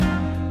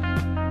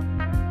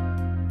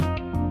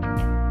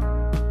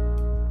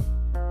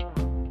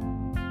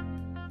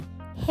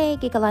Hey,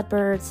 Giggle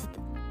Birds.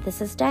 This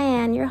is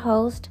Diane, your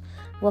host.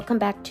 Welcome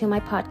back to my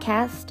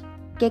podcast,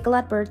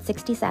 Giggle Bird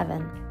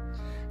 67.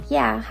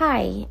 Yeah,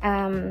 hi.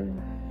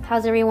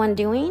 How's everyone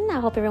doing?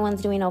 I hope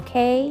everyone's doing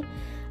okay.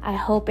 I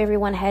hope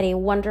everyone had a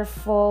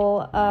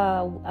wonderful,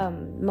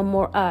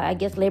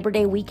 Labor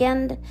Day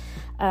weekend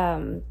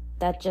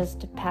that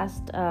just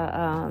passed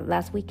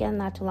last weekend,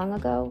 not too long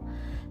ago.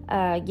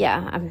 I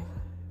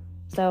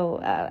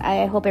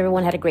hope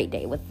everyone had a great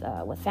day with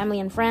family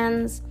and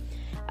friends.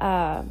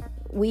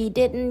 We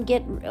didn't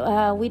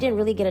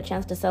really get a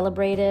chance to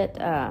celebrate it.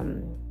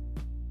 And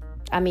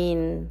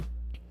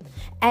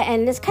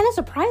it's kind of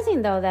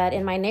surprising though that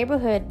in my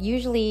neighborhood,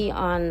 usually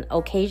on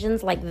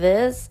occasions like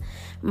this,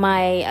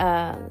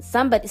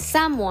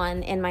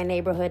 someone in my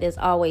neighborhood is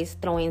always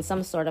throwing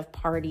some sort of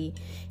party,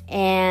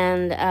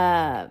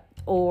 and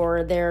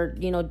or they're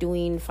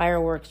doing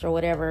fireworks or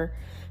whatever.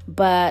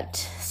 But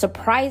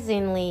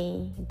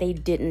surprisingly, they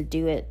didn't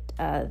do it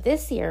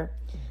this year.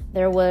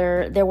 There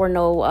were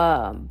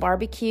no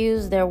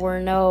barbecues. There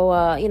were no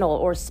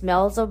or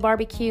smells of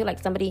barbecue.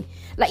 Like somebody,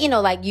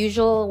 like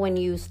usual when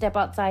you step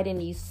outside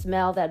and you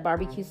smell that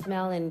barbecue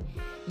smell and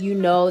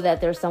that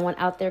there's someone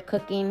out there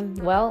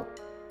cooking. Well,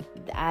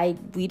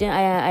 we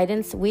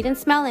didn't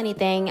smell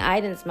anything.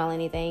 I didn't smell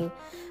anything.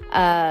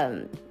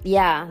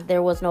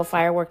 There was no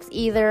fireworks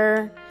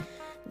either.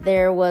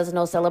 There was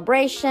no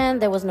celebration.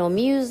 There was no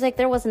music.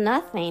 There was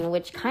nothing,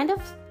 which kind of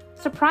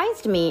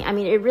surprised me. I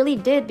mean, it really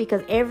did,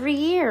 because every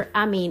year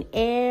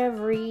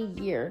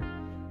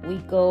we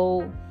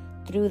go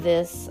through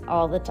this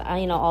all the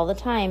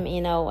time,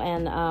 and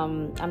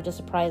I'm just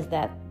surprised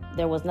that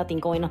there was nothing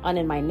going on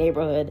in my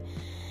neighborhood.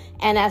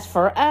 And as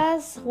for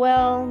us,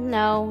 well,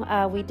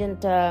 no, we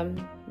didn't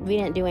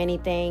do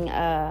anything.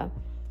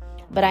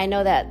 But I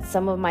know that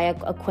some of my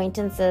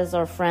acquaintances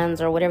or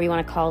friends or whatever you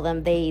want to call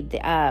them, they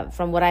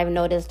from what I've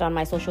noticed on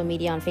my social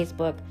media on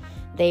Facebook,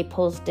 they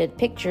posted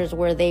pictures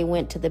where they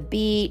went to the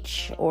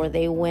beach, or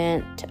they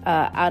went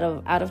out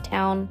of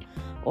town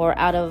or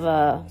out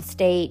of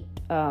state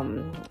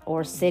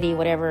or city,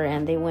 whatever,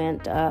 and they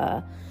went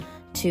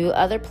to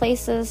other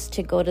places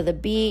to go to the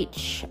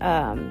beach.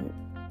 I'm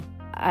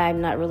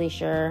not really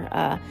sure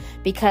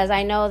because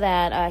I know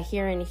that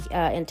here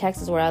in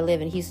Texas, where I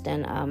live in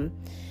Houston,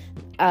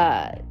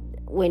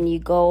 when you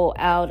go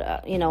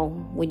out,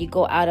 when you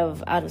go out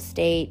of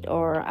state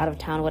or out of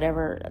town,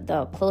 whatever,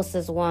 the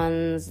closest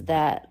ones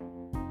that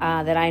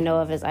I know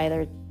of is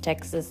either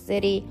Texas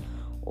City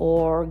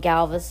or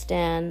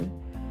Galveston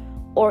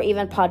or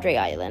even Padre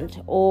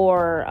Island,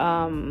 or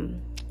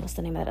what's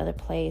the name of that other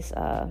place?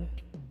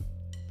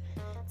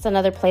 It's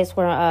another place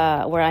where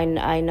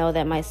I know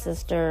that my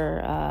sister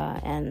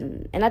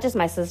and not just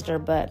my sister,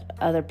 but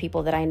other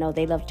people that I know,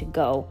 they love to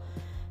go.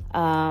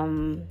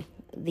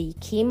 The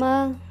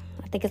Kima,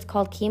 I think it's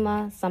called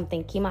Kima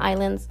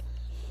Islands.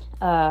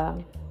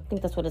 I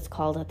think that's what it's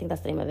called. I think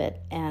that's the name of it.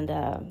 And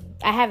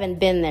I haven't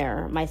been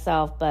there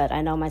myself, but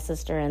I know my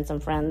sister and some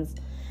friends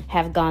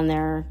have gone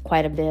there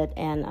quite a bit.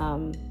 And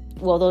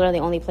those are the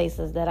only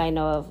places that I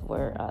know of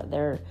where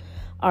there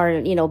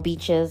are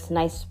beaches,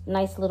 nice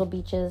little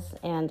beaches,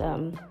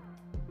 and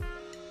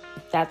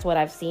that's what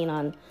I've seen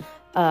on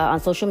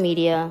social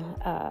media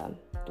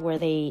where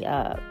they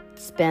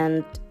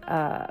spend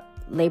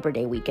Labor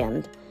Day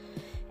weekend.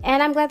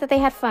 And I'm glad that they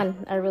had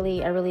fun. I really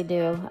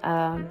do.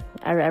 I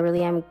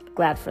really am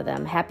glad for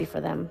them, happy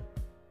for them.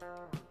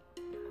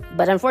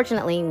 But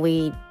unfortunately,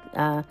 we're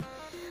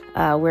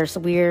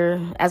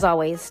as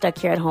always stuck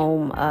here at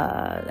home.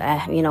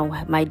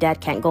 My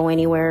dad can't go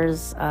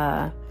anywheres.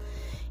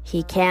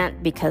 He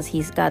can't, because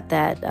he's got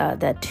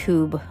that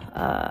tube,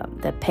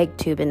 that peg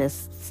tube in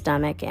his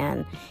stomach,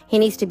 and he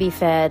needs to be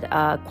fed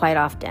quite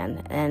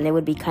often. And it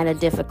would be kind of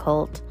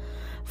difficult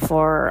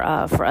for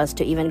us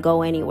to even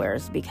go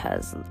anywheres,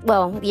 because,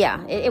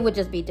 it would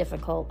just be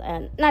difficult,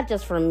 and not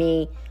just for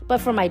me,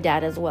 but for my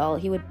dad as well.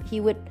 He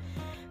would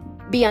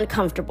be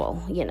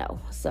uncomfortable,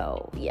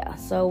 So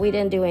we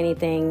didn't do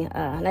anything,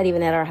 not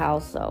even at our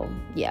house. So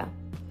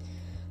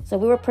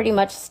we were pretty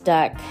much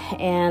stuck,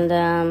 and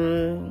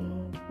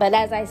but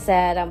as I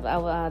said,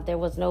 there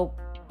was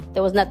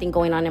nothing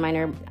going on in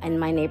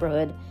my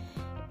neighborhood.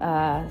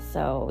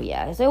 So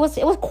it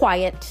was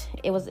quiet.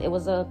 It was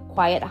a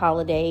quiet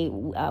holiday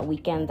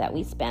weekend that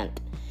we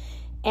spent,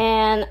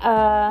 and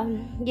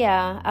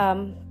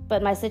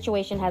but my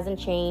situation hasn't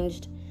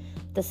changed.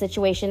 The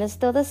situation is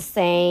still the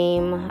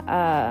same,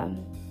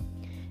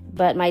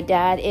 but my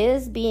dad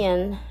is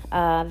being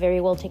very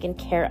well taken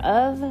care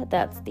of.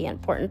 That's the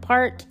important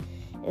part,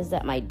 is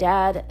that my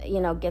dad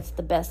gets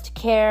the best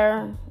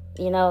care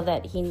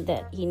that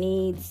he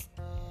needs.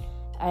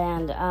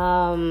 And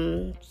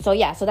so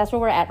that's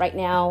where we're at right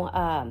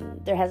now.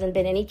 There hasn't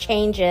been any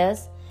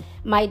changes.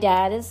 My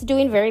dad is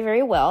doing very,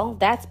 very well.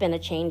 That's been a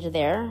change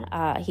there.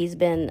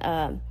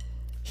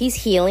 He's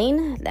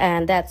healing,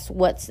 and that's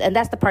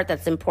the part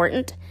that's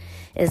important,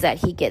 is that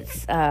he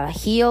gets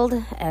healed,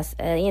 as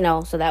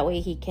so that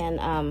way he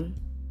can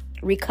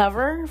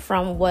recover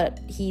from what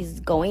he's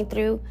going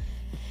through.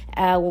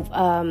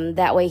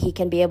 That way he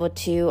can be able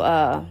to,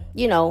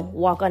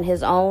 walk on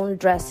his own,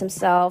 dress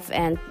himself,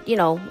 and,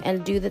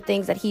 and do the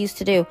things that he used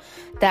to do.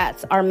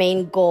 That's our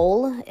main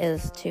goal,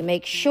 is to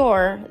make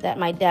sure that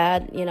my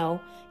dad,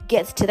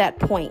 gets to that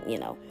point,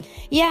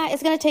 Yeah,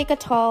 it's going to take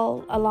it's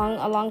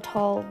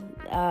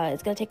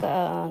going to take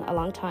a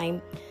long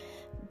time.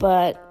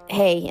 But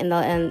hey,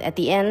 at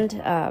the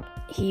end,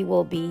 he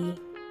will be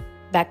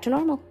back to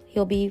normal.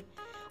 He'll be,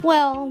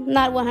 well,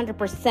 not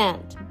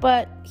 100%,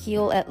 but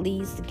he'll at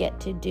least get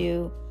to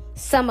do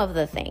some of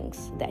the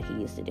things that he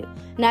used to do.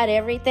 Not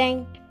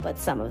everything, but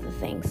some of the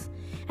things.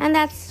 And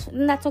that's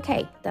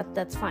okay.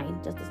 That's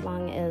fine. Just as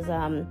long as,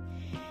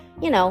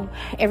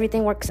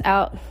 everything works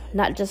out,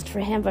 not just for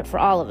him, but for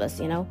all of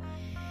us,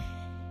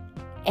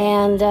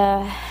 And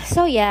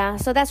so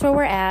that's where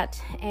we're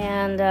at.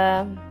 And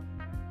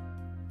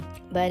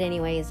but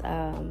anyways,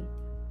 I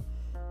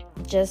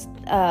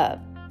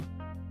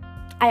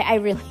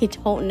really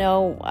don't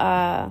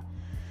know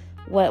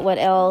what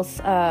else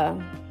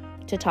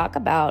to talk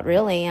about,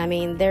 really. I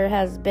mean, there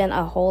has been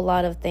a whole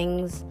lot of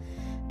things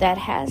that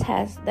has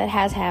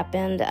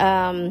happened.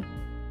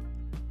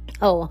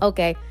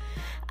 Okay.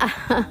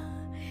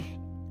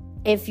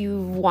 If you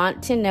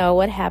want to know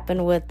what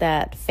happened with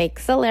that fake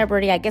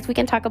celebrity, I guess we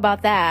can talk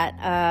about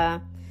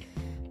that.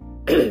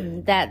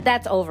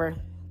 That's over.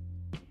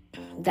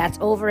 That's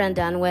over and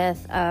done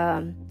with.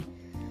 I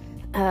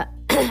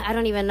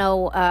don't even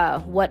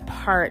know what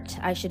part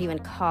I should even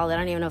call it. I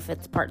don't even know if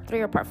it's part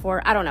 3 or part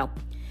 4. I don't know.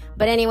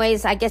 But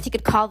anyways, I guess you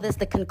could call this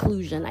the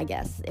conclusion, I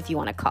guess, if you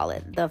want to call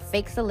it. The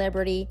fake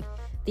celebrity,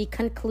 the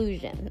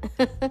conclusion.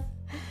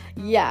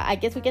 Yeah, I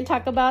guess we can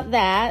talk about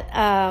that.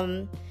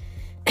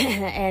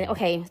 And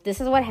okay, this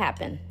is what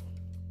happened.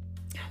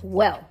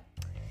 Well,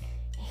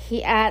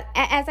 he,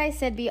 as I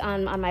said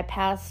on my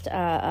past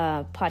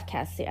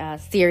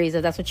podcast series,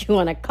 if that's what you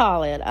want to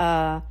call it,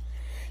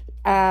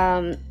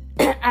 I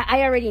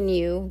already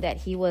knew that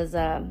he was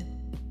a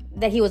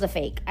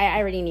fake. I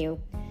already knew.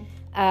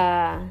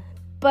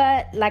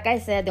 But like I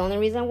said, the only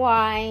reason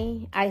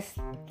why I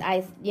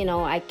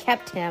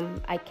kept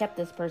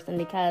this person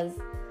because,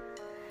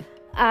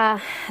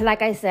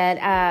 like I said,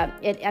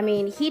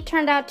 he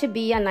turned out to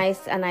be a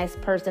nice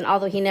person,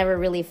 although he never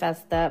really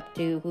fessed up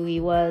to who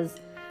he was.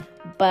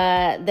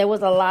 But there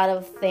was a lot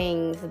of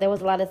things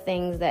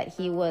that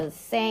he was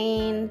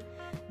saying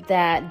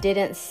that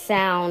didn't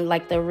sound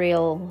like the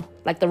real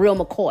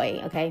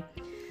McCoy. Okay.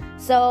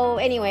 So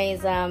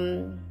anyways,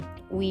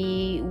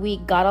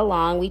 we got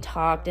along, we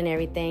talked and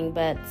everything,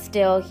 but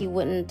still he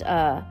wouldn't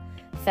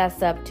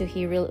fess up to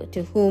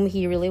whom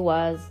he really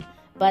was.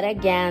 But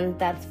again,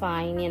 that's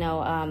fine.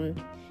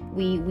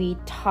 We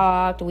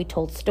talked, we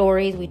told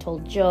stories, we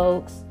told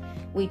jokes.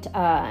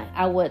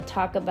 I would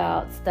talk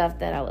about stuff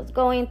that I was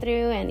going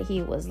through, and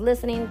he was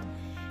listening.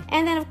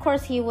 And then, of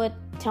course, he would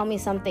tell me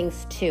some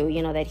things too,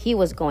 that he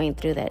was going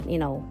through, that,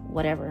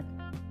 whatever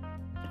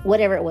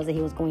it was that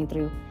he was going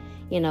through.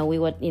 We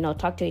would,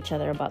 talk to each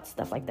other about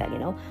stuff like that,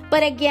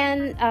 But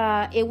again,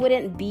 it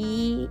wouldn't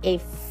be a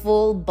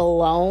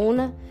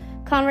full-blown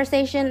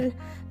conversation.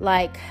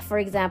 Like, for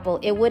example,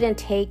 it wouldn't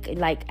take,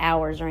 like,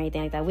 hours or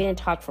anything like that. We didn't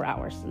talk for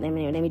hours. Let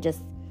me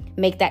just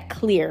make that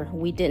clear.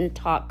 We didn't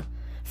talk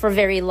for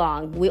very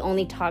long. We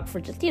only talked for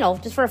just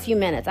for a few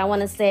minutes. I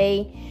want to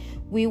say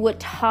we would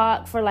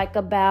talk for like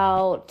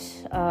about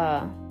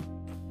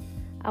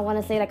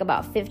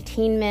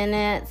 15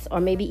 minutes,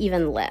 or maybe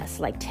even less,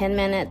 like 10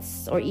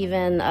 minutes or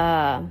even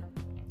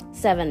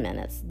 7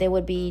 minutes. They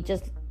would be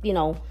just,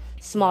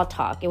 small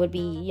talk. It would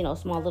be,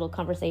 small little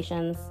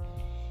conversations.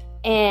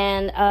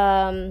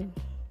 And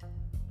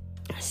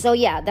so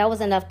yeah, that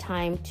was enough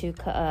time to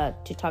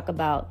talk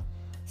about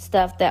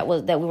stuff that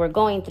we were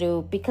going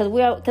through, because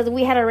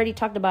we had already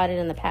talked about it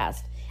in the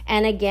past.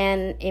 And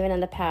again, even in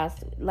the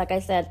past, like I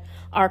said,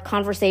 our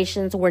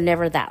conversations were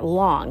never that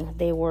long.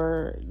 They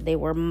were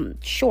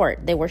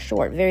short. They were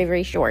short, very,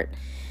 very short.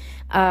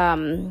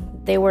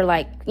 They were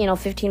like,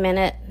 15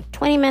 minute,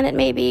 20 minute,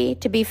 maybe,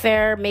 to be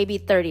fair, maybe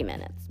 30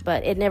 minutes,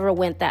 but it never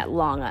went that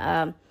long.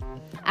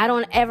 I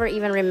don't ever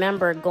even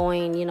remember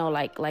going,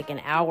 like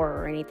an hour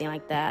or anything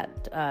like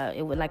that.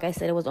 It would, like I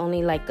said, it was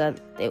only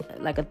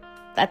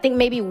I think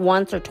maybe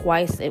once or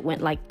twice it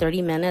went like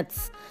 30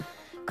 minutes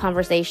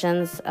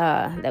conversations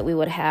that we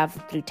would have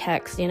through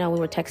text. We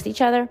would text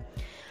each other.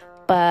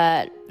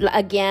 But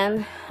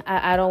again,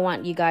 I don't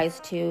want you guys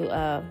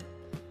to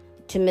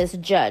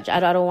misjudge. I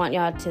don't want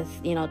y'all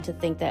to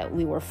think that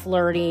we were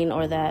flirting,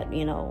 or that,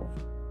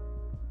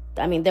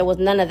 there was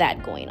none of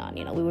that going on.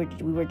 We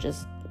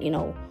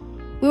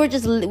were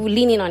just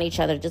leaning on each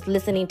other, just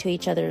listening to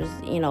each other's,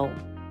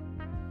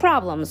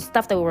 problems,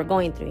 stuff that we were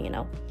going through,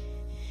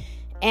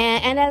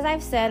 And as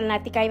I've said, and I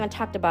think I even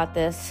talked about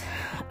this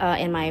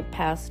in my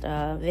past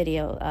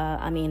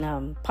podcast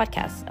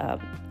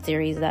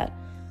series, that,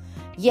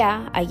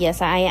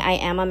 yes, I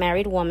am a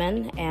married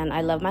woman, and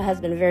I love my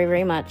husband very,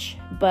 very much.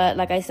 But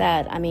like I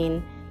said,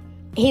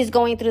 he's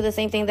going through the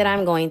same thing that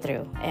I'm going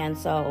through. And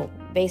so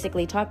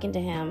basically talking to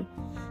him,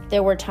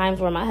 there were times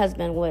where my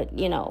husband would,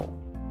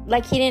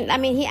 like he didn't, I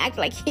mean, he acted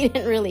like he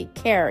didn't really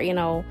care,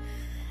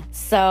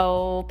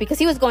 So, because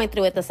he was going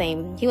through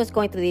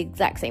the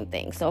exact same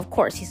thing. So, of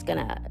course, he's going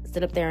to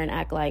sit up there and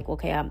act like,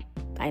 okay,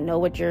 I know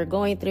what you're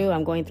going through.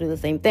 I'm going through the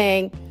same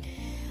thing.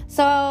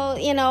 So,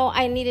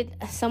 I needed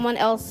someone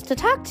else to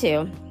talk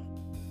to.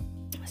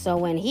 So,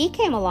 when he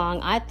came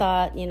along, I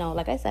thought,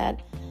 like I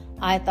said,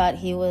 I thought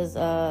he was,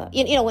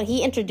 when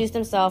he introduced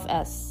himself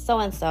as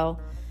so-and-so,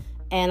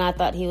 and I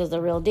thought he was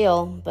the real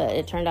deal, but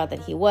it turned out that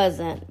he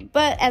wasn't.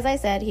 But as I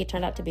said, he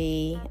turned out to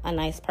be a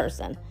nice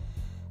person.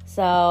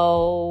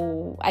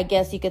 So I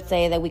guess you could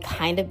say that we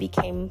kind of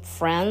became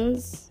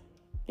friends,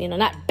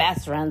 not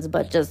best friends,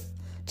 but just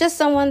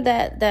someone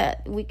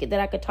that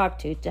I could talk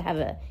to have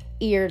an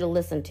ear to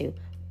listen to.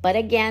 But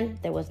again,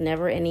 there was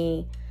never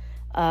any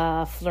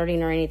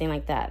flirting or anything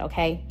like that.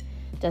 Okay,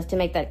 just to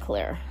make that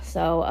clear.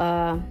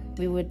 So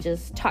we would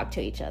just talk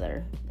to each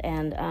other,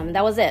 and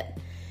that was it.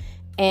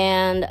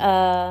 And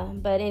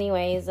but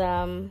anyways,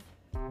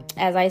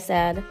 as I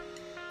said,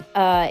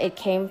 it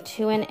came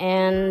to an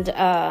end.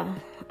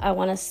 I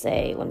want to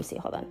say, let me see,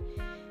 hold on.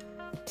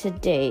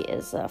 Today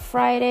is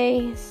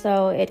Friday,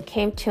 so it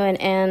came to an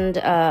end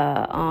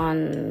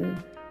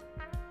on,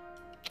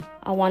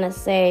 I want to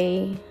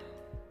say,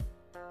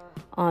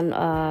 on,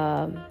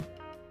 I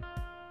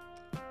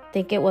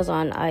think it was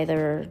on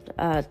either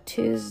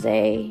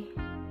Tuesday,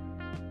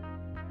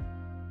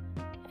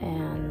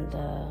 and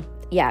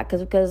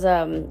because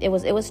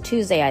it was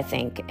Tuesday, I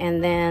think,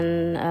 and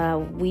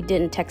then we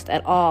didn't text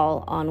at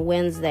all on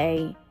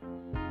Wednesday.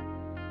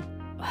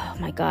 Oh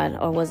my God,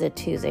 or was it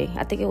Tuesday?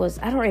 I think it was,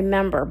 I don't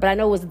remember, but I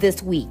know it was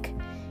this week.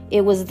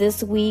 It was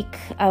this week,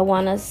 I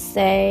want to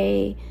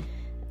say,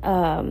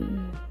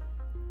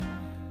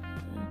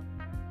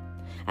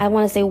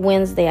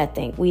 Wednesday, I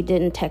think. We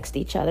didn't text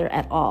each other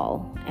at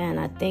all. And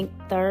I think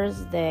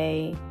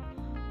Thursday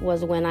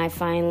was when I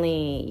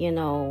finally,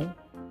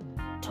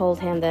 told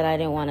him that I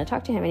didn't want to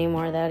talk to him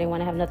anymore, that I didn't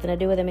want to have nothing to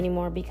do with him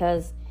anymore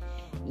because,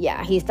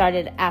 he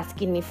started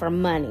asking me for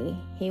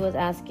money. He was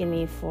asking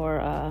me for,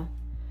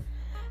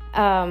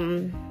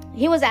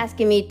 he was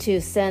asking me to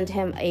send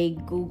him a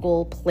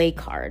Google Play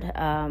card.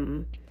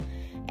 And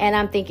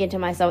I'm thinking to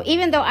myself,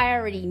 even though I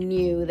already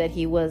knew that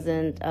he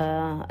wasn't,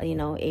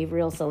 a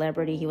real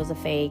celebrity, he was a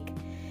fake.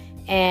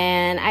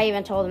 And I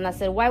even told him, I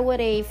said, why would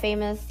a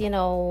famous,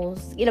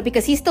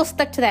 because he still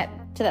stuck to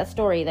that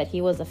story that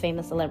he was a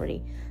famous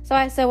celebrity. So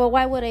I said, well,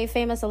 why would a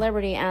famous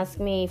celebrity ask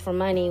me for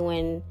money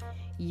when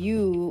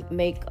you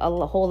make a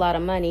whole lot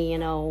of money,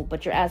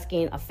 but you're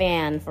asking a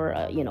fan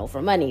for,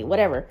 for money,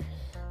 whatever.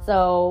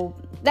 So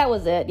that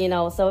was it,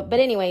 So, but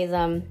anyways,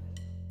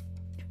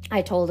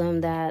 I told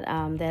him that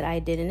that I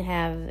didn't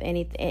have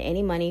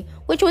any money,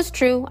 which was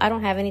true. I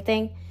don't have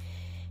anything,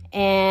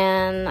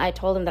 and I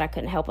told him that I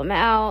couldn't help him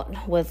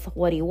out with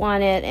what he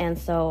wanted, and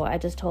so I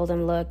just told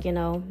him, look,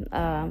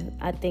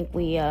 I think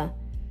we, I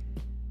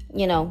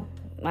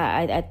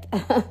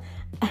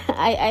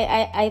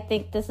I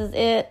think this is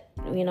it,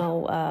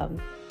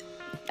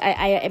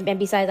 and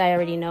besides, I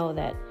already know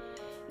that.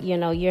 You're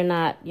not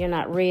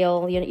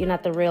real. You're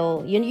not the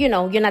real.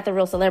 You're not the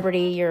real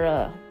celebrity. You're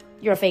a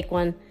fake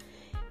one,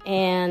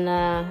 and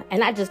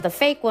not just a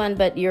fake one,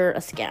 but you're a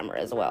scammer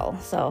as well.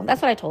 So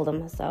that's what I told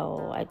him.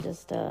 So I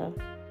just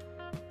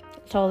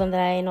told him that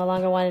I no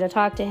longer wanted to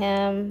talk to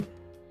him,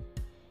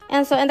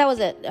 and that was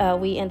it.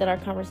 We ended our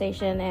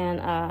conversation,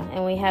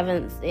 and we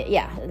haven't.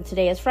 And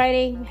today is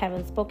Friday. We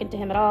haven't spoken to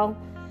him at all.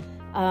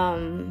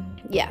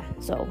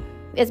 So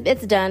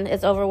it's done.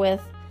 It's over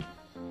with.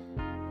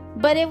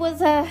 But it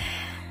was, I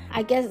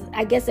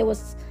guess it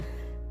was,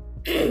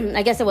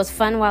 I guess it was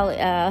fun while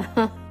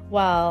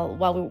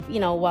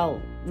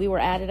we were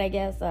at it, I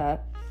guess,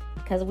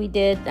 because we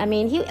did. I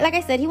mean, like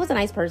I said, he was a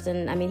nice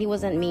person. I mean, he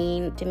wasn't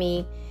mean to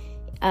me.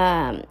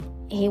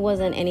 He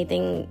wasn't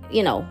anything,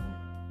 he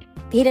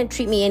didn't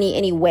treat me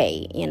any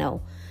way,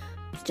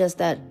 It's just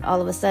that all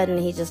of a sudden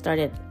he just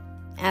started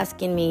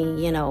asking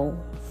me,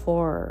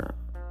 for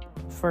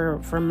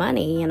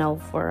money,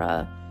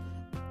 for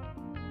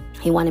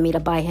he wanted me to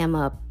buy him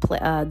a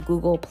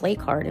Google Play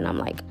card, and I'm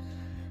like,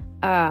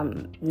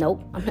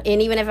 nope.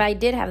 And even if I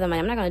did have the money,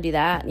 I'm not going to do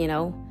that,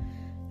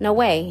 no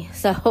way.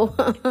 So,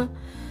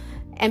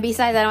 and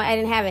besides, I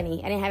didn't have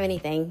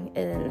anything.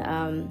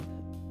 And,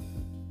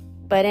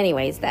 but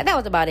anyways, that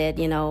was about it,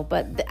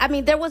 but I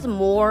mean, there was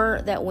more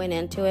that went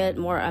into it,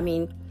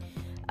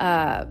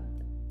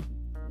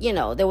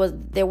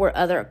 there were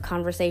other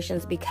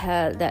conversations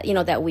because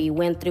that we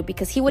went through,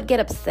 because he would get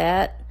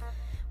upset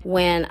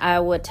when I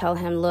would tell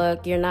him,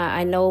 look,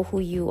 I know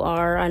who you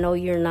are. I know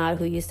you're not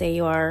who you say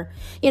you are.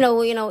 He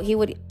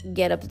would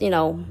get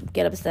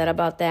upset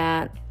about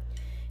that.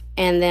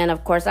 And then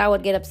of course I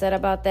would get upset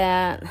about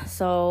that.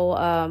 So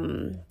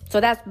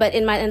but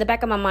in the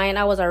back of my mind,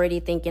 I was already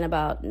thinking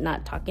about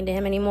not talking to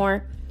him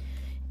anymore.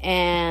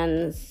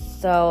 And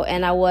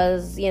I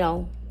was,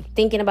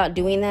 thinking about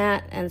doing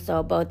that. And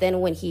so, but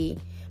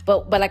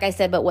but like I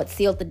said, but what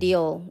sealed the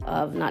deal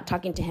of not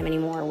talking to him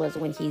anymore was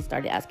when he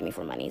started asking me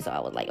for money. So I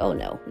was like, oh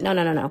no,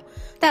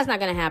 that's not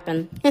gonna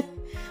happen.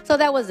 So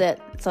that was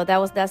it. So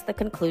that's the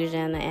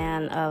conclusion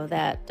and of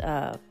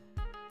that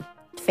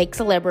fake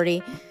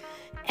celebrity.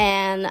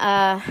 And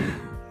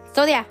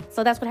so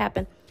that's what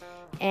happened.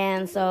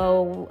 And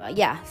so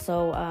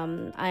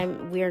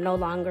we're no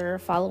longer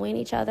following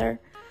each other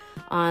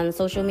on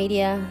social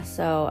media.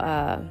 So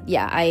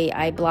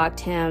I blocked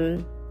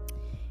him,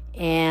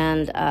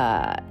 and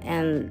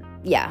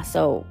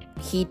so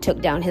he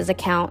took down his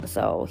account.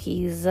 So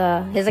his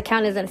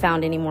account isn't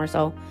found anymore.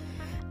 So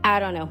I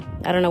don't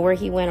know where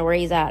he went or where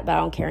he's at, but I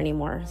don't care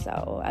anymore.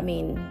 So I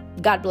mean,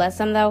 God bless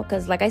him though,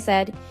 because like I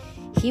said,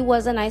 he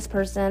was a nice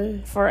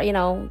person for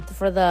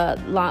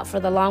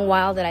the long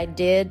while that I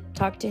did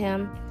talk to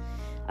him.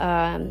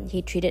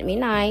 He treated me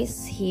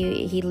nice.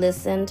 He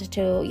listened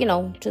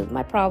to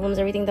my problems,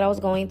 everything that I was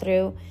going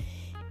through.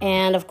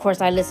 And of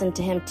course I listened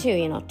to him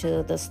too,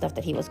 to the stuff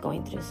that he was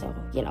going through. So,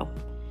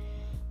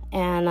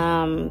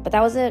 and, but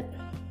that was it.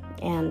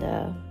 And,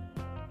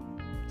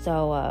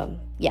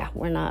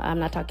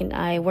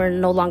 we're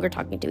no longer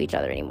talking to each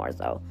other anymore.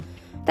 So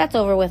that's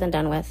over with and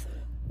done with.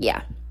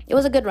 Yeah. It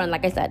was a good run.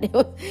 Like I said,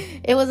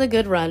 it was a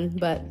good run,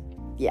 but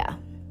yeah,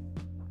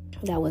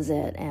 that was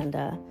it. And,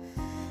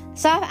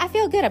 so I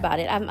feel good about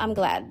it. I'm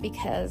glad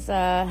because,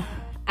 I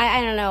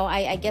don't know.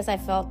 I guess I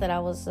felt that I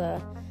was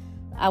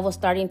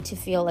starting to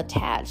feel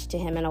attached to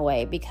him in a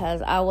way,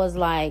 because I was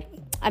like,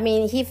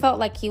 he felt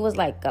like he was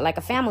like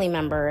a family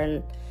member,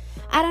 and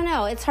I don't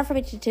know. It's hard for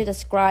me to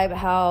describe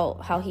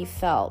how he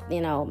felt,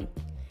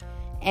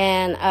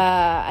 and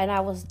I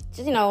was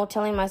just,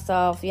 telling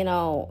myself,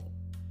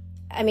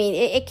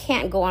 it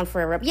can't go on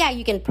forever. Yeah,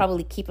 you can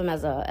probably keep him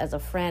as a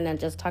friend and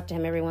just talk to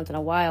him every once in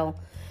a while.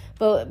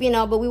 But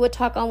we would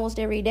talk almost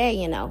every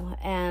day, and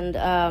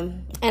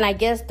I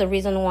guess the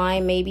reason why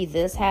maybe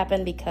this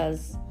happened,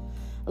 because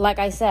like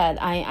I said,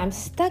 I'm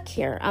stuck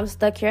here. I'm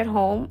stuck here at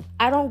home.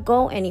 I don't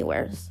go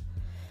anywhere.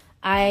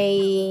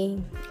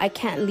 I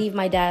can't leave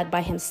my dad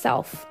by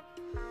himself.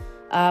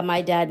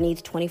 My dad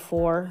needs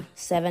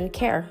 24/7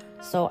 care,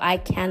 so I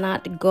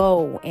cannot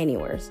go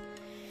anywhere.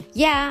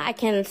 Yeah, I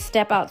can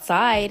step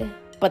outside,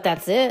 but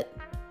that's it.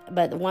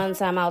 But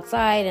once I'm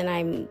outside and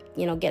I'm,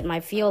 getting my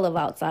feel of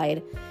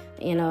outside,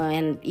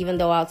 and even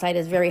though outside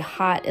is very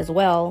hot as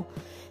well,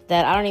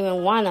 that I don't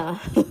even want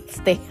to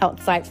stay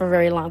outside for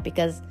very long,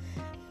 because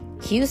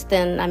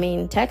Houston,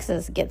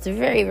 Texas gets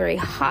very, very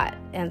hot.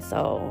 And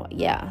so,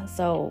 yeah,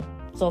 so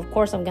of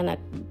course I'm going to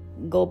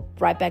go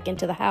right back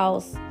into the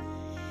house.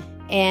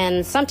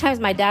 And sometimes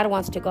my dad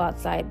wants to go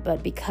outside,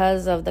 but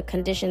because of the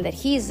condition that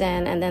he's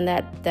in, and then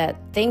that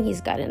thing he's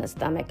got in his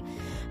stomach,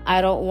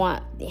 I don't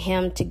want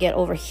him to get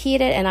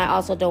overheated. And I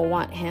also don't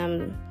want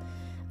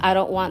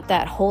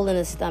that hole in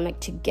his stomach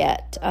to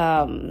get,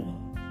 how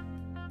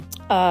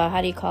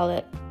do you call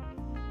it?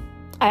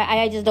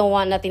 I just don't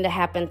want nothing to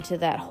happen to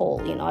that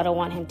hole. I don't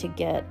want him to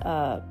get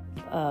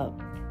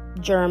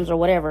germs or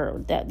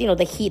whatever, that,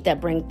 the heat that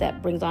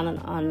brings on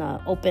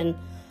an open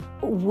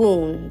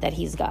wound that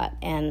he's got.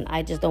 And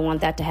I just don't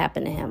want that to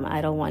happen to him.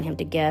 I don't want him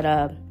to get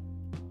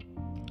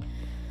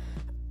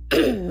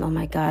oh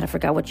my God, I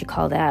forgot what you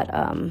call that.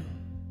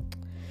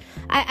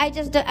 I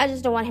just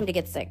don't want him to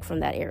get sick from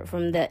that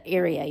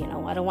area, I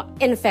don't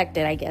want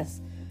infected, I guess.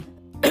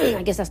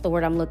 I guess that's the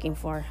word I'm looking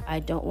for. I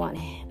don't want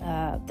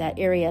that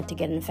area to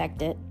get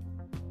infected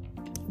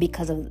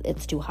because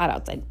it's too hot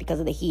outside, because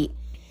of the heat.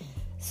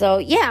 So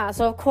yeah,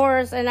 so of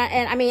course, and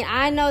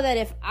I know that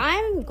if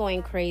I'm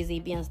going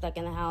crazy being stuck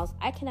in the house,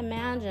 I can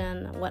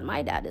imagine what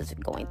my dad is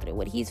going through,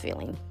 what he's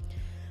feeling.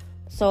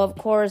 So of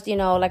course,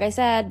 like I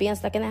said, being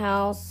stuck in the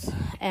house,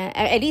 and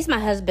at least my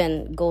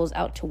husband goes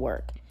out to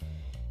work,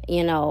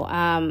 and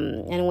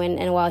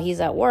while he's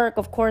at work,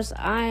 of course,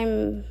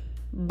 I'm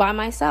by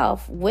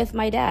myself with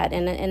my dad,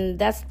 and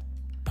that's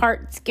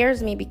part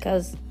scares me,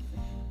 because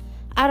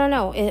I don't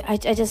know. I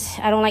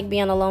don't like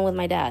being alone with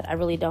my dad. I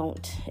really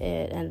don't.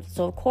 And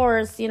so, of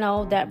course,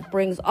 that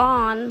brings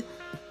on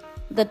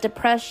the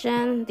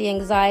depression, the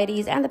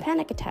anxieties, and the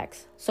panic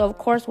attacks. So, of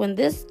course, when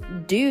this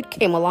dude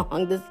came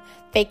along, this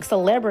fake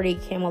celebrity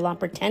came along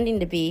pretending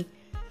to be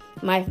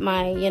my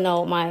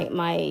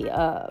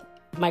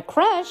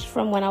crush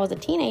from when I was a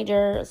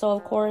teenager. So,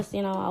 of course,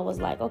 I was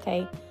like,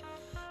 okay,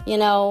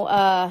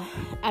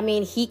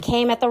 he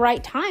came at the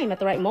right time, at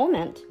the right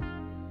moment.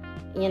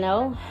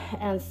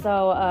 And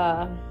so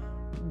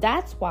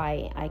that's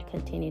why I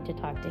continued to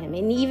talk to him.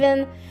 And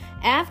even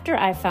after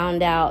I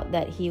found out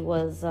that he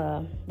was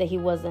a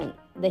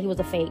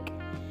fake,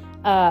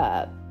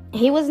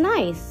 he was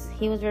nice.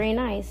 He was very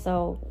nice.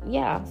 So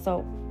yeah,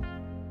 so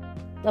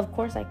of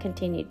course I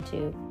continued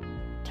to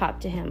talk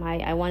to him.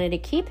 I wanted to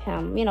keep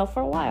him,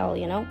 for a while,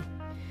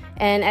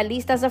 and at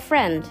least as a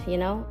friend,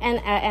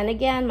 and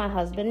again, my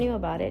husband knew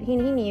about it. He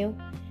knew,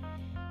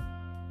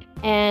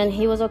 and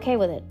he was okay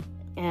with it.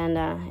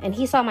 And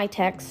he saw my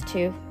text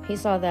too. He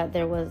saw that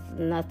there was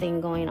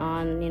nothing going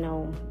on,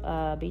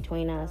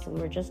 between us. We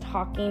were just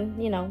talking,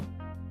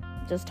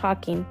 just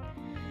talking.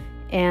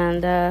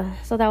 And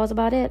so that was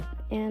about it.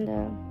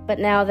 And but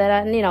now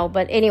that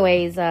but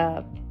anyways,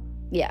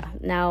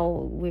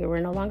 now we're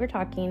no longer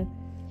talking.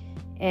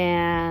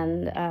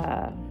 And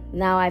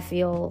now I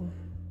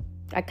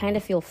kind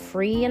of feel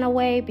free in a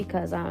way,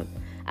 because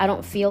I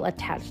don't feel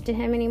attached to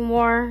him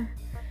anymore.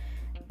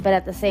 But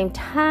at the same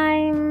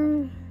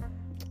time,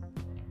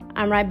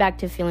 I'm right back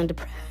to feeling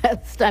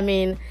depressed. I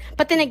mean,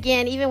 but then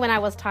again, even when I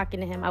was talking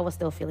to him, I was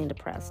still feeling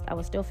depressed. I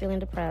was still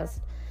feeling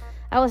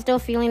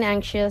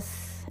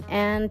anxious,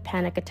 and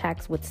panic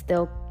attacks would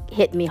still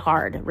hit me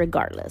hard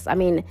regardless. I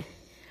mean,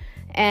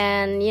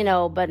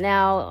 and, but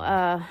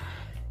now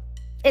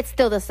it's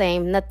still the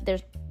same.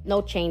 There's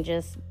no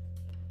changes.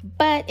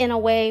 But in a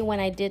way, when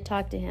I did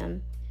talk to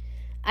him,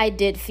 I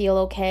did feel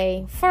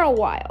okay for a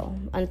while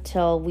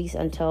until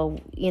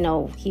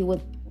he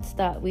would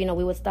stop. We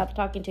would stop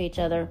talking to each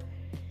other,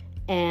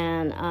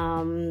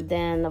 and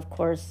then of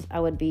course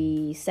I would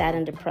be sad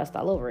and depressed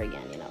all over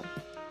again.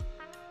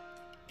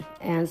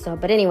 And so,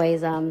 but anyways,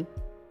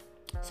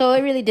 so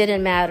it really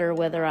didn't matter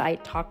whether I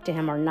talked to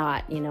him or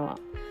not.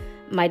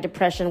 My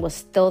depression was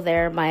still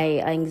there, my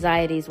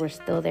anxieties were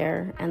still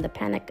there, and the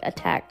panic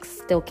attacks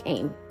still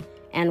came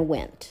and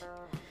went.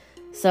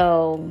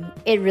 So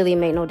it really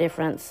made no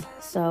difference.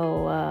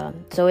 So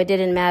it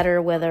didn't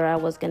matter whether I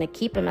was going to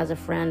keep him as a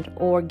friend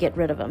or get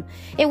rid of him.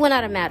 It would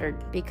not have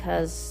mattered,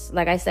 because,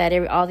 like I said,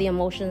 all the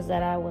emotions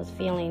that I was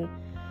feeling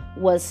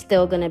was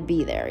still going to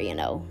be there,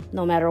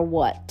 no matter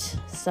what.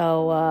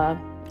 So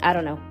I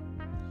don't know.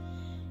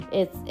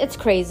 It's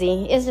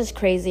crazy. It's just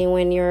crazy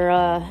when you're,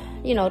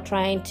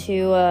 trying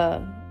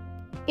to,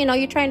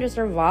 you're trying to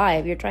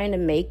survive. You're trying to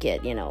make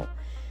it,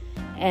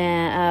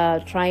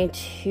 and trying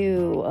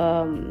to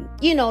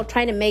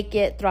make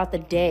it throughout the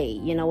day,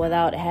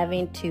 without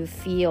having to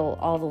feel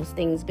all those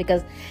things.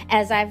 Because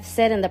as I've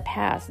said in the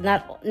past,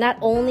 not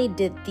only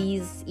did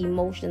these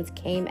emotions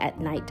came at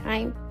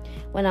nighttime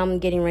when I'm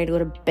getting ready to go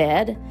to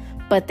bed,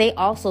 but they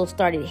also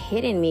started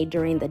hitting me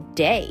during the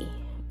day.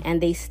 And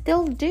they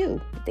still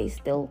do. They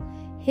still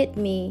hit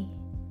me.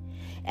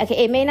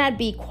 Okay, it may not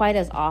be quite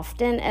as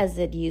often as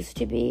it used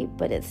to be,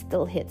 but it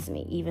still hits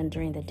me even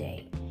during the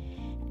day.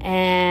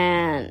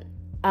 And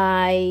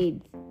I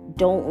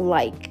don't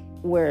like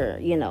where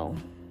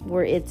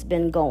it's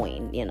been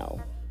going,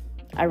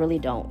 I really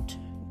don't.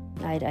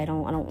 I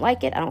don't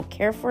like it. I don't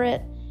care for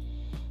it.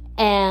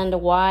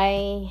 And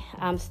why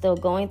I'm still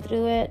going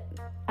through it?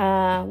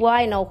 Well,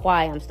 I know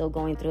why I'm still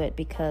going through it,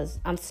 because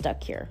I'm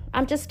stuck here.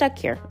 I'm just stuck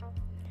here.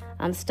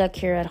 I'm stuck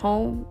here at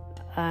home.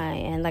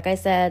 And like I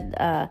said,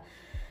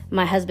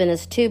 my husband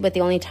is too, but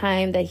the only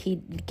time that he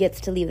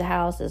gets to leave the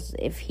house is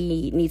if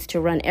he needs to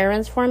run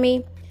errands for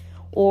me,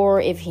 or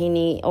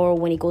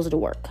when he goes to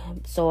work.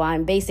 So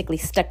I'm basically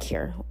stuck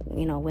here,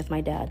 with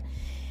my dad.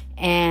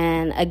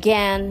 And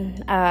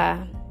again,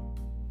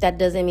 that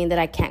doesn't mean that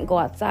I can't go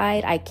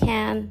outside. I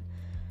can,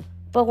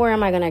 but where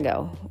am I going to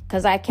go?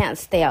 Because I can't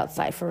stay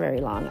outside for very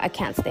long. I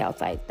can't stay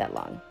outside that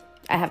long.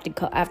 I have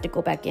to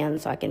go back in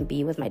so I can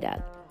be with my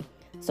dad.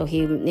 So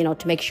he,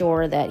 to make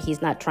sure that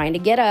he's not trying to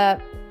get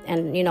up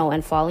and,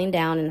 and falling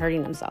down and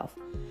hurting himself,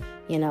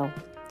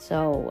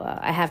 So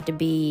I have to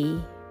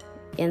be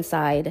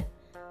inside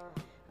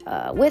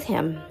with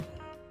him.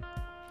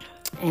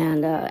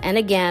 And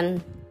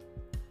again,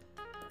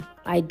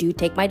 I do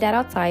take my dad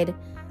outside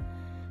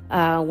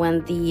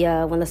when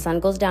the sun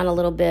goes down a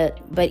little bit.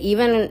 But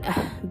even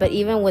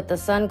with the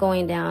sun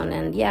going down,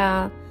 and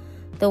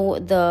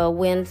the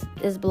wind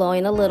is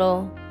blowing a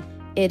little,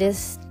 it is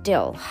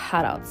still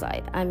hot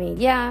outside. I mean,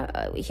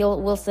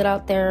 we'll sit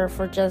out there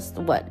for just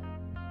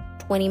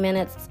 20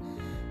 minutes,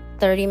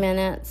 30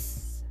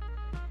 minutes.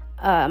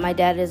 My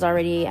dad is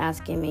already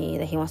asking me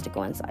that he wants to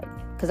go inside.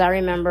 Because I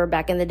remember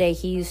back in the day,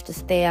 he used to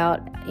stay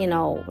out,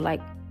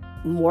 like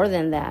more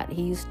than that.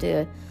 He used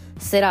to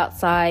sit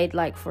outside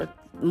like for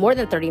more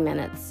than 30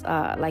 minutes,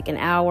 like an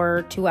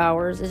hour, 2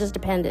 hours. It just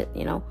depended,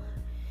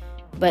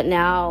 But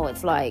now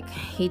it's like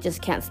he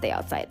just can't stay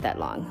outside that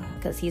long,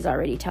 because he's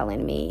already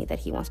telling me that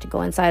he wants to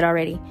go inside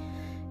already.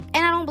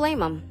 And I don't blame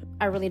him.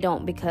 I really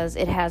don't, because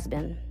it has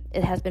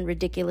been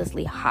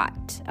ridiculously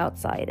hot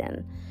outside.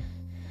 And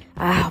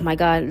oh my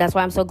God, that's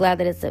why I'm so glad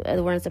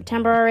that we're in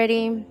September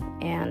already.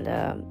 And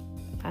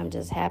I'm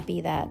just happy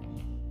that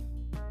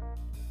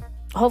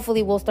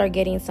hopefully we'll start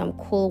getting some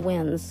cool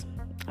winds.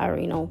 I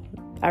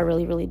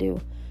really, really do.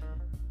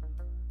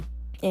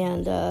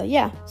 And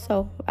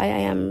so I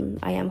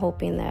am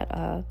hoping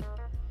that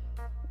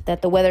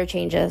the weather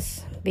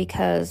changes,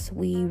 because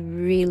we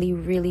really,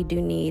 really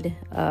do need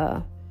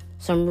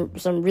some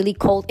really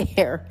cold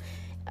air.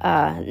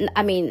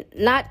 I mean,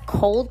 not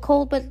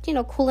cold, but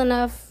cool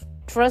enough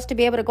for us to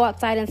be able to go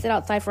outside and sit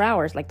outside for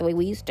hours like the way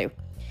we used to.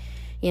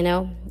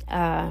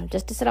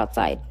 Just to sit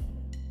outside.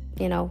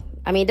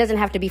 I mean, it doesn't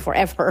have to be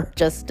forever.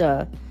 Just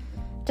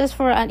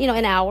for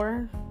an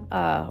hour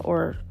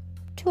or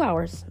 2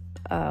 hours.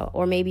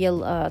 Or maybe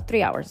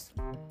 3 hours.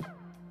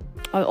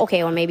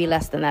 Okay, or maybe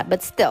less than that,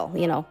 but still,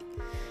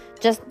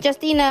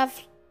 just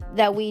enough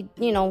that we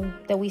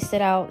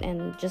sit out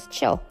and just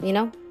chill.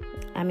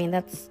 I mean,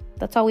 that's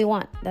That's all we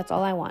want. That's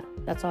all I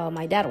want. That's all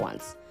my dad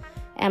wants.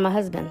 And my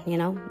husband,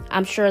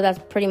 I'm sure that's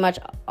pretty much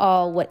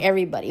all what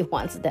everybody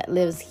wants that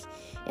lives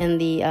in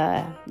the,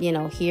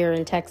 here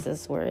in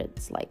Texas where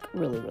it's like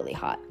really, really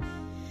hot.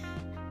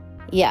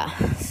 Yeah.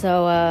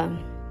 So,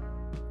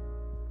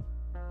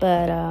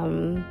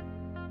 we're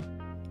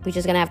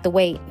just going to have to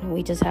wait.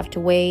 We just have to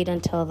wait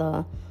until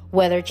the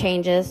weather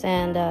changes.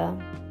 And,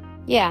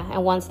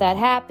 and once that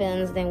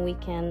happens, then we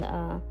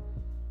can,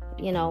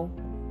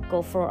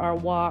 go for our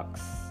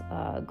walks,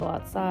 go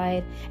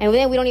outside. And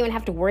then we don't even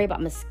have to worry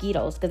about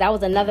mosquitoes, because that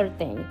was another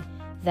thing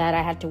that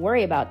I had to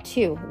worry about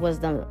too, was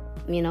the,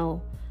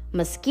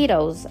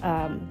 mosquitoes.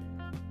 Every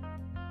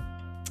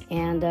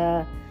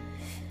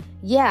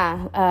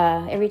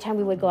time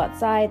we would go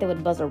outside, they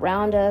would buzz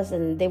around us,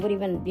 and they would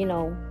even,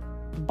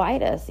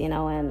 bite us,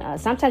 and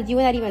sometimes you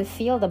would not even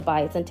feel the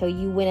bites until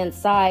you went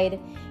inside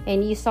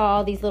and you saw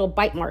all these little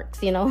bite marks,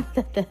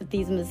 that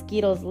these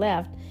mosquitoes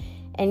left.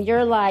 And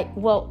you're like,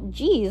 well,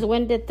 geez,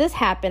 when did this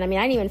happen? I mean,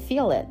 I didn't even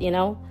feel it,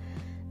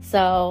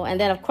 So, and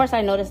then of course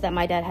I noticed that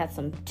my dad had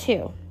some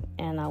too.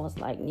 And I was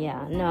like,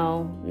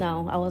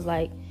 no. I was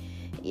like,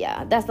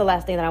 yeah, that's the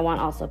last thing that I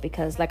want also,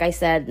 because like I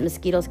said,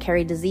 mosquitoes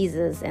carry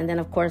diseases. And then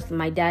of course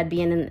my dad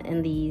being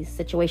in the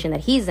situation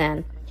that he's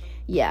in,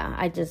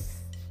 I just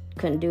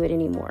couldn't do it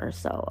anymore.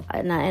 So, I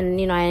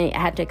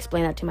had to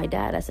explain that to my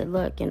dad. I said,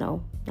 look, I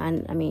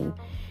mean,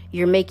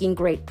 you're making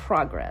great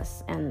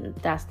progress, and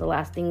that's the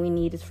last thing we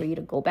need is for you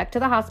to go back to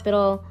the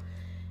hospital,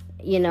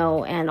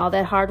 and all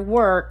that hard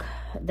work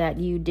that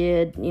you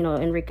did,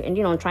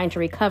 in trying to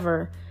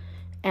recover,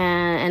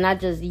 and not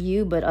just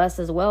you, but us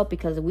as well,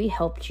 because we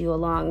helped you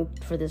along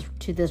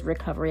to this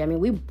recovery. I mean,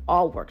 we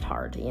all worked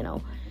hard,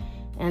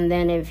 and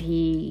then if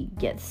he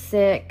gets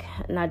sick,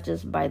 not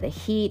just by the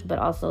heat, but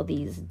also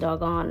these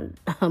doggone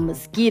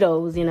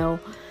mosquitoes,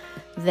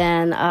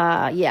 then,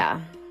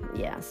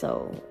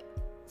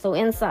 So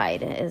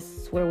inside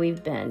is where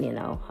we've been,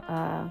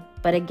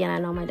 but again, I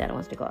know my dad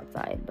wants to go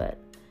outside, but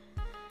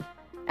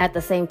at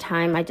the same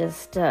time,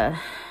 it's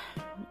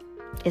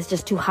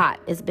just too hot.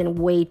 It's been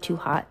way too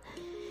hot.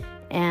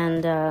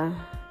 And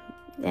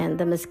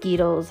the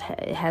mosquitoes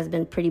has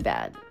been pretty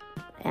bad.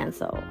 And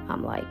so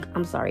I'm like,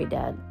 I'm sorry,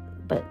 Dad,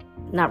 but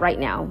not right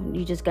now.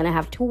 You're just going to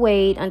have to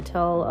wait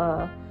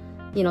until,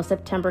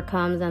 September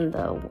comes and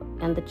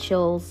the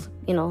chills,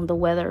 the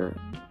weather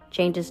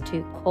changes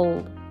to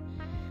cold.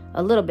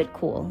 A little bit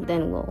cool,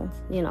 then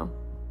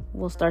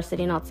we'll start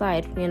sitting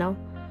outside,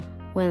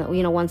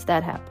 when, once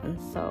that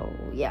happens. So,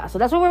 so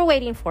that's what we're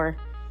waiting for.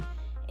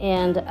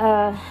 And,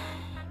 but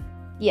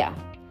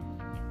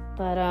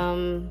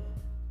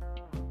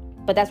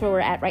that's where we're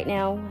at right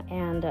now.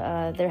 And,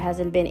 there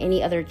hasn't been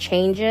any other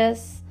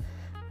changes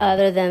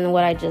other than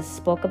what I just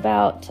spoke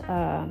about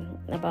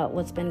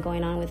what's been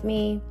going on with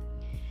me.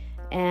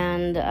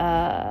 And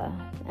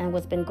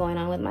what's been going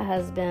on with my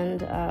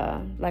husband.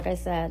 Like I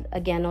said,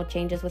 again, no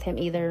changes with him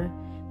either.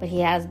 But he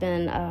has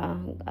been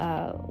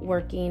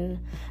working,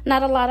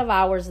 not a lot of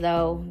hours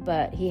though,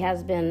 but he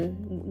has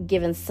been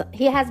given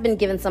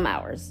some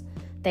hours.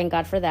 Thank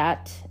God for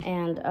that.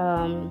 And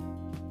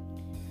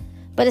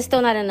but it's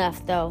still not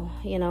enough though.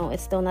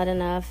 It's still not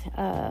enough.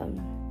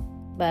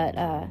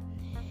 But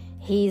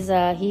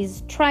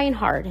he's trying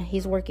hard.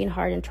 He's working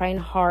hard and trying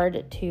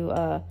hard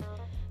to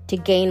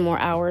gain more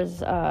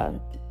hours,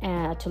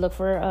 and to look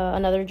for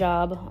another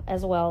job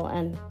as well,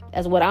 and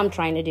as what I'm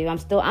trying to do.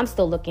 I'm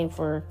still looking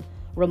for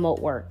remote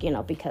work,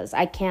 because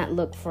I can't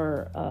look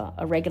for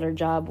a regular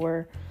job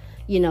where,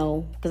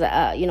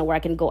 where I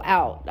can go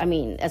out. I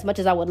mean, as much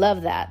as I would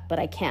love that, but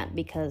I can't,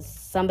 because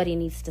somebody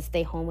needs to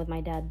stay home with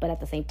my dad. But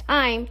at the same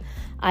time,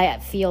 I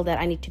feel that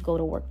I need to go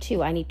to work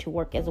too. I need to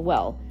work as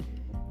well,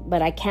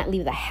 but I can't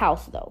leave the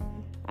house though.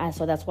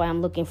 So that's why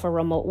I'm looking for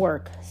remote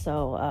work.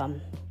 So,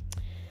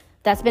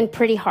 that's been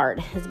pretty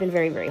hard. It's been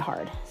very, very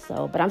hard.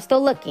 So, but I'm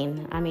still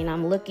looking. I mean,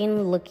 I'm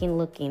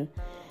looking.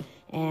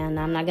 And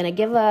I'm not going to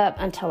give up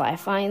until I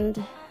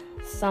find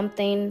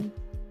something,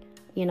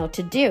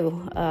 to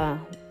do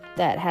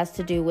that has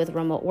to do with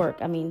remote work.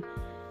 I mean,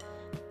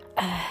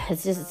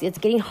 it's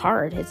getting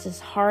hard. It's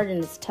just hard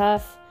and it's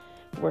tough.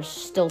 We're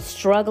still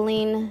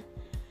struggling.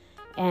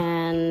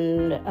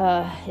 And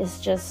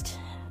it's just,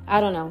 I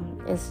don't know.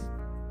 It's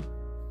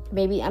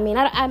maybe, I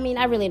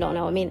really don't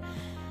know. I mean,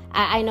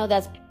 I know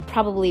that's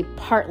probably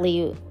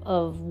partly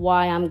of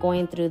why I'm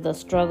going through the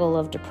struggle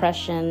of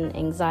depression,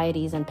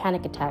 anxieties, and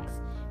panic attacks,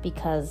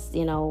 because,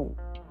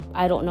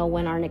 I don't know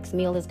when our next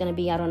meal is going to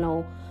be. I don't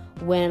know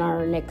when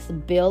our next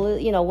bill,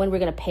 when we're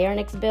going to pay our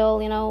next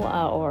bill,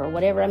 or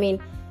whatever. I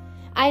mean,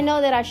 I know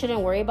that I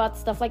shouldn't worry about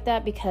stuff like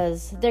that,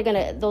 because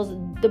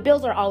the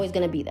bills are always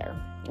going to be there.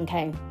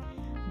 Okay.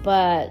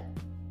 But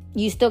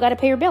you still got to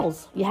pay your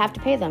bills. You have to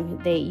pay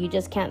them. You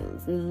just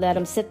can't let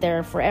them sit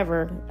there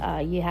forever.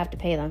 You have to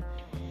pay them.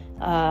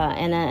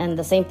 And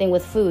the same thing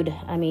with food.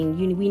 I mean,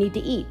 we need to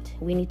eat.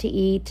 We need to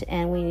eat,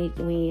 and we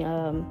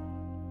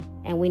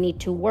need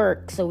to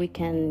work so we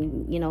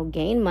can,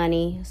 gain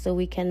money, so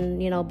we can,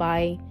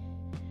 buy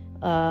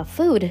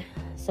food,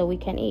 so we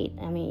can eat.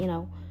 I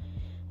mean,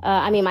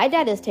 My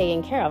dad is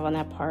taken care of on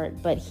that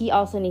part, but he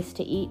also needs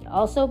to eat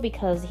also,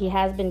 because he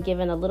has been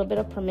given a little bit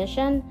of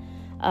permission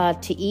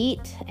to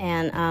eat,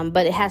 and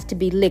but it has to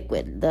be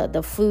liquid.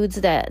 The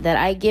foods that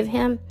I give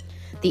him,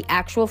 the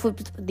actual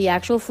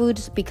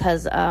foods,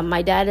 because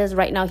my dad is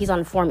right now, he's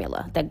on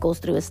formula that goes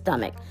through his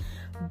stomach,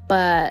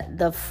 but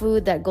the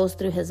food that goes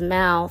through his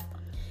mouth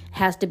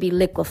has to be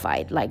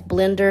liquefied, like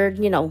blended.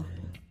 It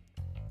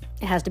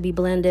has to be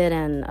blended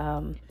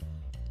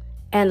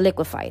and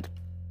liquefied,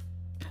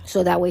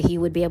 so that way he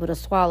would be able to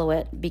swallow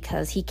it,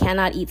 because he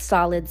cannot eat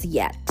solids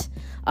yet,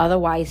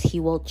 otherwise he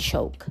will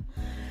choke.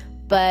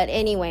 But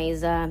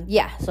anyways,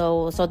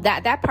 so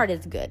that part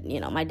is good.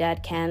 My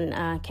dad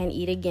can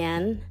eat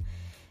again.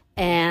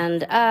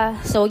 And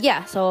so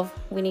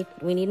we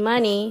need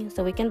money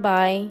so we can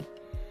buy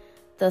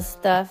the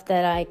stuff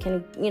that I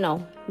can,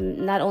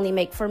 not only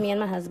make for me and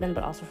my husband,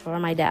 but also for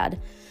my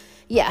dad.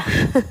 Yeah.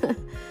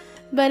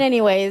 But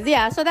anyways,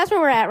 so that's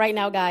where we're at right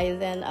now, guys.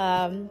 And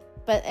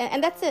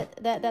that's it.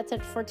 That's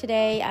it for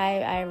today.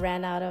 I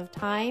ran out of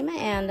time,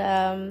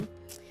 and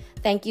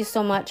thank you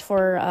so much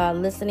for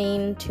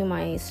listening to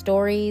my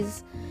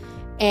stories.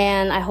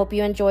 And I hope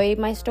you enjoyed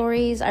my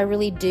stories. I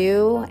really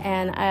do.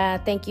 And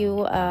thank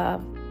you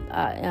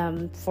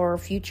for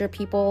future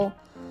people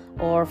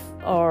or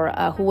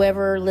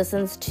whoever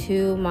listens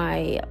to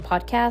my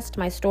podcast,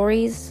 my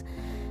stories.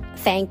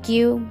 Thank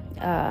you.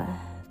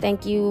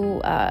 Thank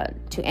you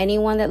to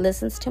anyone that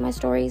listens to my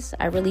stories.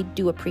 I really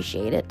do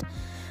appreciate it.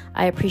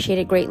 I appreciate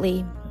it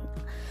greatly.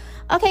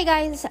 Okay,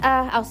 guys.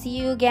 I'll see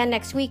you again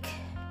next week.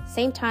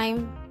 Same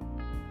time,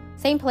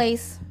 same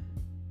place.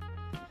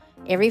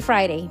 Every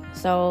Friday.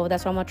 So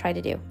that's what I'm going to try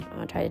to do. I'm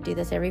going to try to do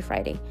this every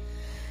Friday.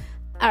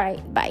 All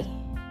right. Bye.